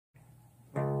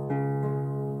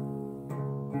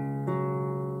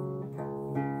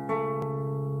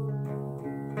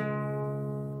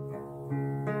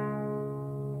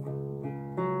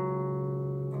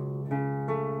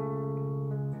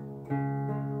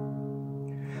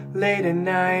Late at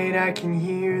night I can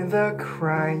hear the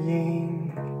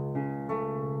crying.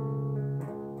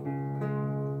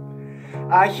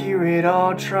 I hear it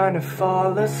all trying to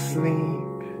fall asleep.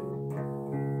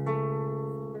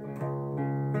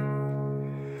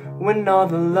 When all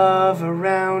the love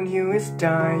around you is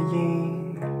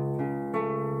dying.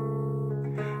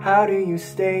 How do you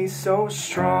stay so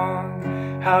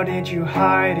strong? How did you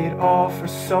hide it all for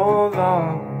so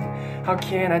long? How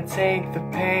can I take the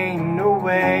pain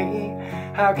away?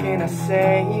 How can I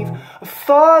save a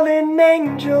fallen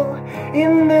angel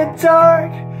in the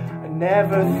dark? I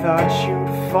never thought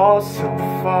you'd fall so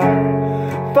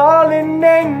far. Fallen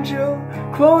angel,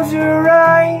 close your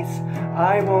eyes.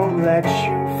 I won't let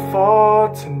you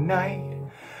fall tonight.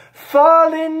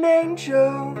 Fallen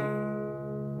angel.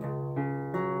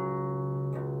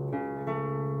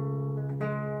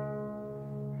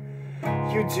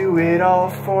 You do it all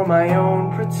for my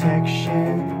own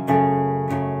protection.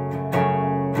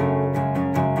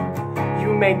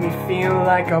 You make me feel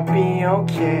like I'll be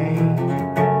okay.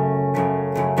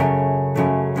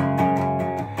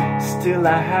 Still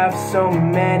I have so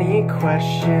many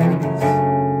questions.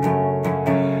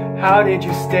 How did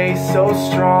you stay so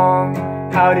strong?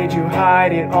 How did you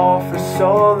hide it all for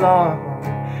so long?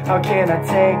 How can I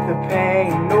take the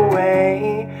pain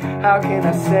away? How can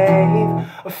I save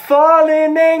a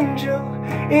fallen angel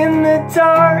in the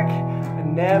dark? I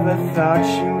never thought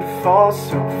you'd fall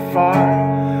so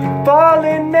far.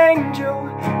 Fallen angel,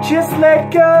 just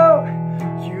let go.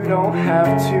 You don't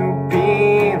have to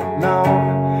be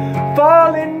alone.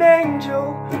 Fallen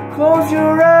angel, close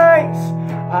your eyes.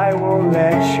 I won't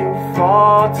let you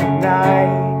fall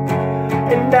tonight.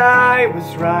 And I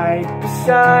was right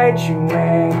beside you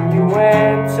when you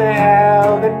went to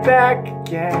hell and back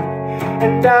again.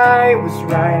 And I was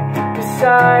right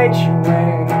beside you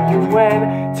when you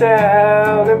went to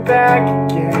hell and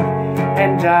back again.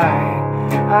 And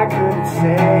I couldn't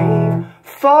save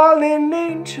fallen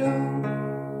angel.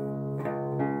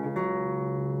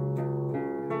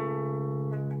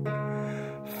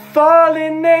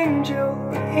 Fallen angel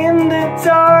in the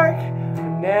dark.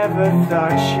 Never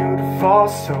thought you'd fall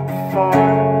so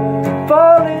far.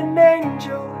 Fallen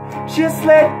angel, just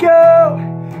let go.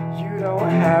 You don't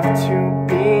have to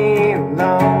be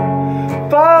alone.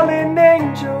 Fallen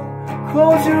angel,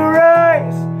 close your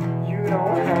eyes. You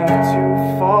don't have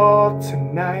to fall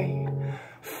tonight.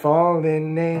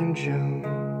 Fallen angel.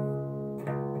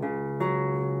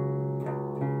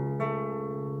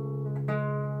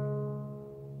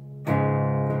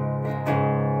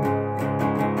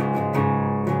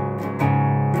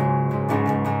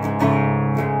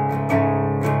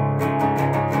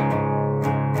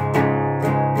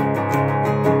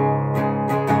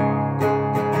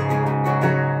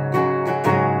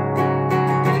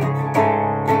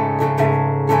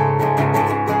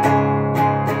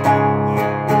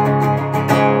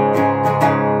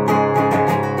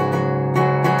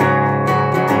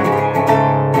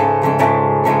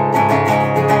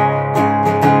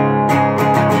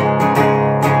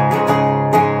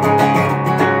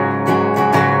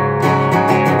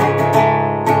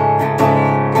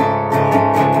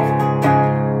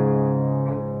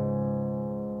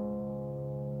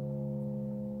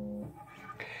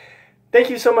 Thank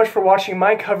you so much for watching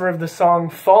my cover of the song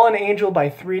Fallen Angel by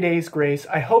 3 Days Grace.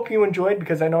 I hope you enjoyed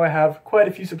because I know I have quite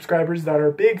a few subscribers that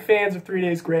are big fans of 3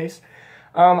 Days Grace.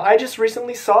 I just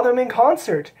recently saw them in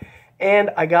concert and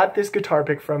I got this guitar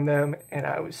pick from them and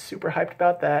I was super hyped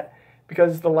about that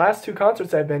because the last 2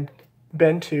 concerts I've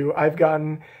been to, I've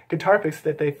gotten guitar picks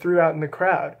that they threw out in the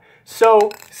crowd. So,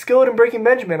 Skillet and Breaking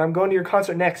Benjamin, I'm going to your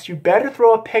concert next. You better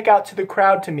throw a pick out to the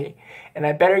crowd to me and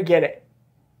I better get it.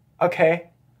 Okay?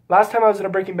 Last time I was at a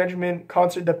Breaking Benjamin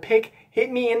concert, the pick hit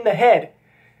me in the head.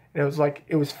 And it was like,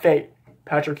 it was fate.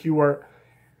 Patrick, you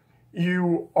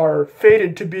are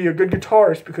fated to be a good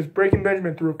guitarist because Breaking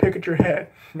Benjamin threw a pick at your head.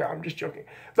 No, I'm just joking.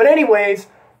 But anyways,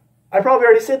 I probably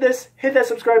already said this. Hit that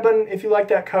subscribe button if you like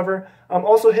that cover.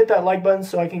 Also hit that like button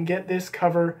so I can get this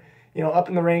cover, up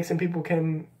in the ranks and people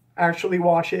can actually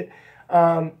watch it.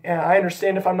 And I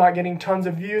understand if I'm not getting tons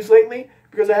of views lately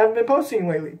because I haven't been posting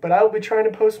lately. But I will be trying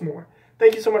to post more.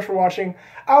 Thank you so much for watching.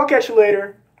 I'll catch you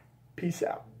later. Peace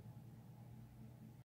out.